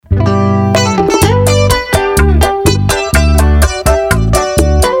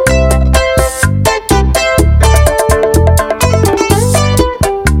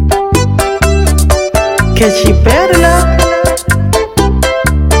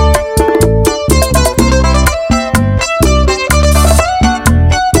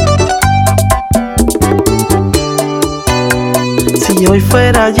hoy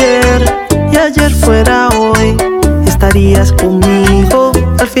fuera ayer y ayer fuera hoy, estarías conmigo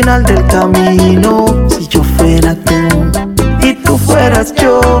al final del camino. Si yo fuera tú y tú fueras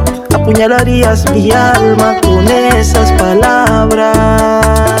yo, apuñalarías mi alma con esas palabras.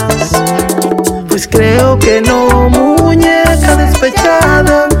 Pues creo que no, muñeca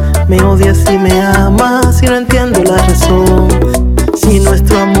despechada, me odias y me amas y no entiendo la razón. Si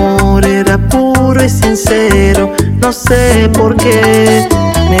nuestro amor era puro y sincero, no sé por qué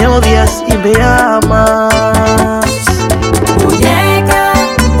me odias y me amas. Muñeca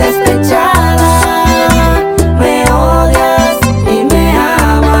despechada, me odias y me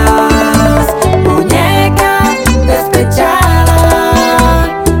amas. Muñeca despechada,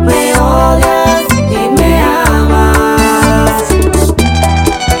 me odias y me amas.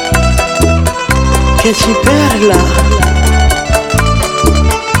 Ketchy Perla,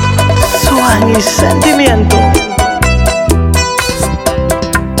 sueño y sentimiento.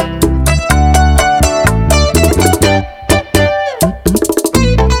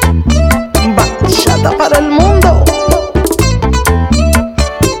 Bachata para el mundo.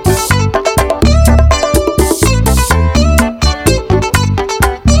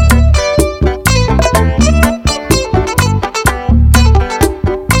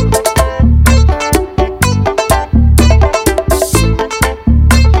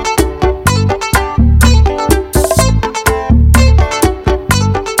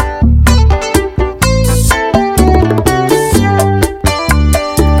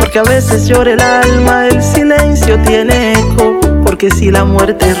 Porque a veces llora el alma, el silencio tiene eco. Porque si la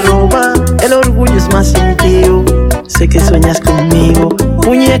muerte roba, el orgullo es más impío. Sé que sueñas conmigo,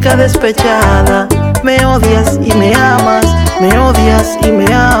 muñeca despechada, me odias y me amas, me odias y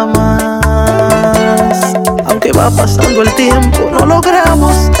me amas. Aunque va pasando el tiempo, no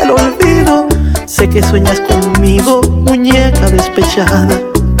logramos el olvido. Sé que sueñas conmigo, muñeca despechada,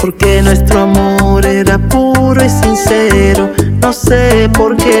 porque nuestro amor era puro y sincero. No sé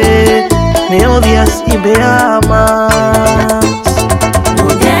por qué me odias y me amas.